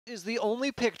Is the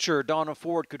only picture Donna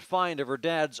Ford could find of her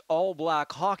dad's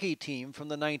all-black hockey team from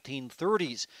the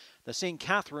 1930s, the St.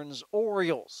 Catharines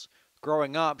Orioles.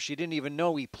 Growing up, she didn't even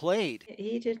know he played.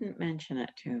 He didn't mention it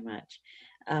too much.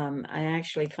 I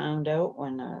actually found out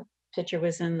when a picture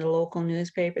was in the local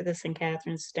newspaper, the St.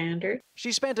 Catharines Standard.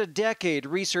 She spent a decade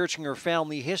researching her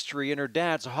family history and her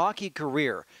dad's hockey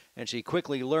career, and she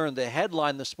quickly learned the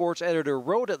headline the sports editor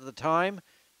wrote at the time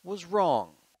was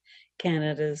wrong.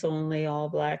 Canada's only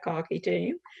all-black hockey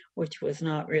team, which was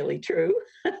not really true.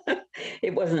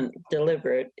 It wasn't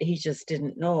deliberate. He just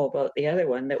didn't know about the other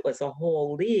one that was a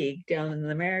whole league down in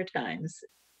the Maritimes.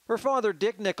 Her father,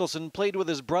 Dick Nicholson, played with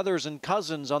his brothers and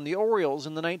cousins on the Orioles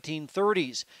in the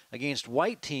 1930s against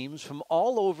white teams from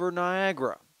all over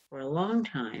Niagara. For a long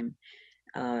time,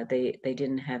 they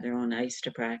didn't have their own ice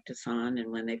to practice on, and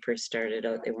when they first started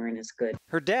out, they weren't as good.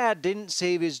 Her dad didn't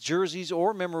save his jerseys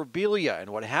or memorabilia, and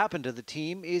what happened to the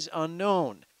team is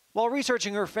unknown. While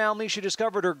researching her family, she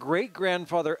discovered her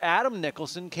great-grandfather Adam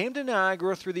Nicholson came to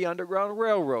Niagara through the Underground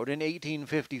Railroad in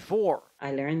 1854.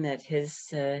 I learned that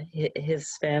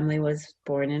his family was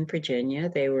born in Virginia.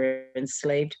 They were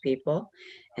enslaved people,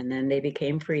 and then they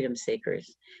became freedom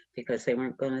seekers because they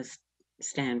weren't going to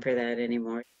stand for that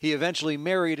anymore. He eventually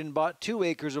married and bought 2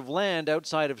 acres of land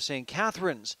outside of St.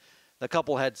 Catharines. The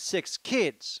couple had 6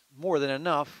 kids, more than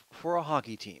enough for a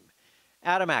hockey team.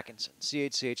 Adam Atkinson,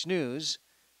 CHCH News,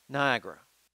 Niagara.